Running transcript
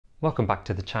Welcome back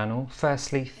to the channel.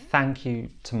 Firstly, thank you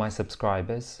to my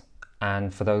subscribers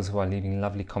and for those who are leaving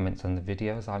lovely comments on the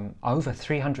videos. I'm over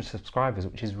 300 subscribers,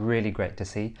 which is really great to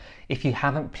see. If you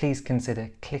haven't, please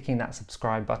consider clicking that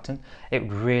subscribe button. It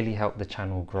would really help the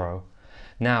channel grow.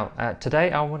 Now, today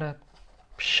I want to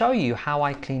show you how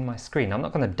I clean my screen. I'm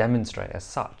not going to demonstrate as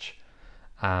such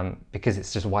because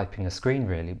it's just wiping a screen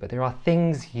really, but there are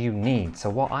things you need.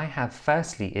 So what I have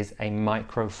firstly is a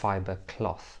microfiber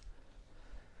cloth.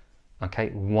 Okay,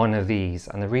 one of these.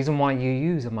 And the reason why you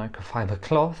use a microfiber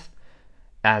cloth,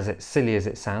 as silly as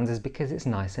it sounds, is because it's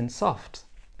nice and soft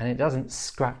and it doesn't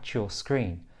scratch your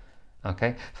screen.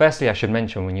 Okay, firstly I should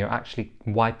mention when you're actually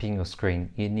wiping your screen,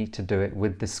 you need to do it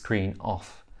with the screen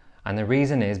off. And the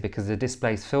reason is because the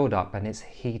display's filled up and it's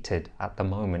heated at the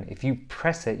moment. If you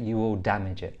press it, you will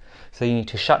damage it. So you need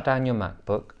to shut down your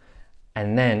MacBook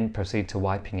and then proceed to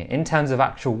wiping it. In terms of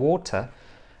actual water,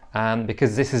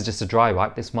 because this is just a dry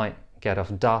wipe, this might get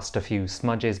off dust, a few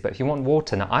smudges, but if you want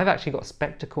water, now I've actually got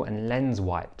spectacle and lens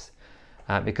wipes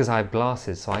because I have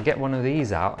glasses, so I get one of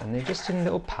these out and they're just in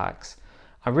little packs.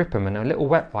 I rip them and a little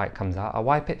wet wipe comes out. I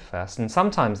wipe it first, and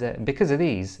sometimes because of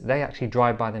these they actually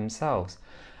dry by themselves.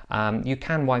 You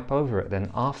can wipe over it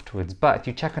then afterwards, but if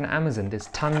you check on Amazon, there's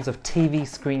tons of TV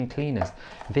screen cleaners.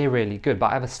 They're really good,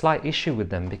 but I have a slight issue with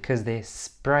them because they're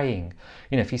spraying.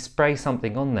 You know, if you spray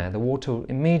something on there, the water will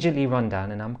immediately run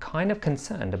down, and I'm kind of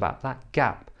concerned about that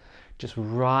gap just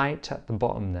right at the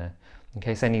bottom there, in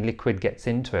case any liquid gets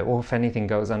into it or if anything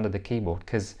goes under the keyboard,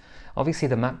 because obviously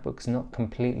the MacBook's not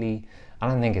completely, I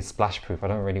don't think it's splash proof. I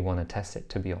don't really want to test it,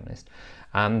 to be honest.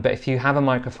 But if you have a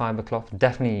microfiber cloth,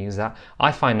 definitely use that.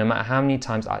 I find no matter how many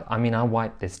times, I mean, I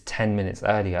wiped this 10 minutes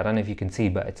earlier. I don't know if you can see,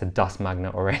 but it's a dust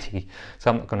magnet already. So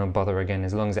I'm not going to bother again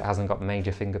as long as it hasn't got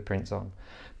major fingerprints on.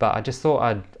 But I just thought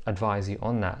I'd advise you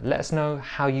on that. Let us know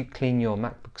how you clean your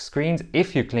MacBook screens,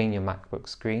 if you clean your MacBook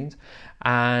screens.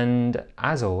 And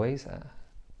as always,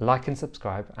 like and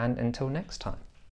subscribe, and until next time.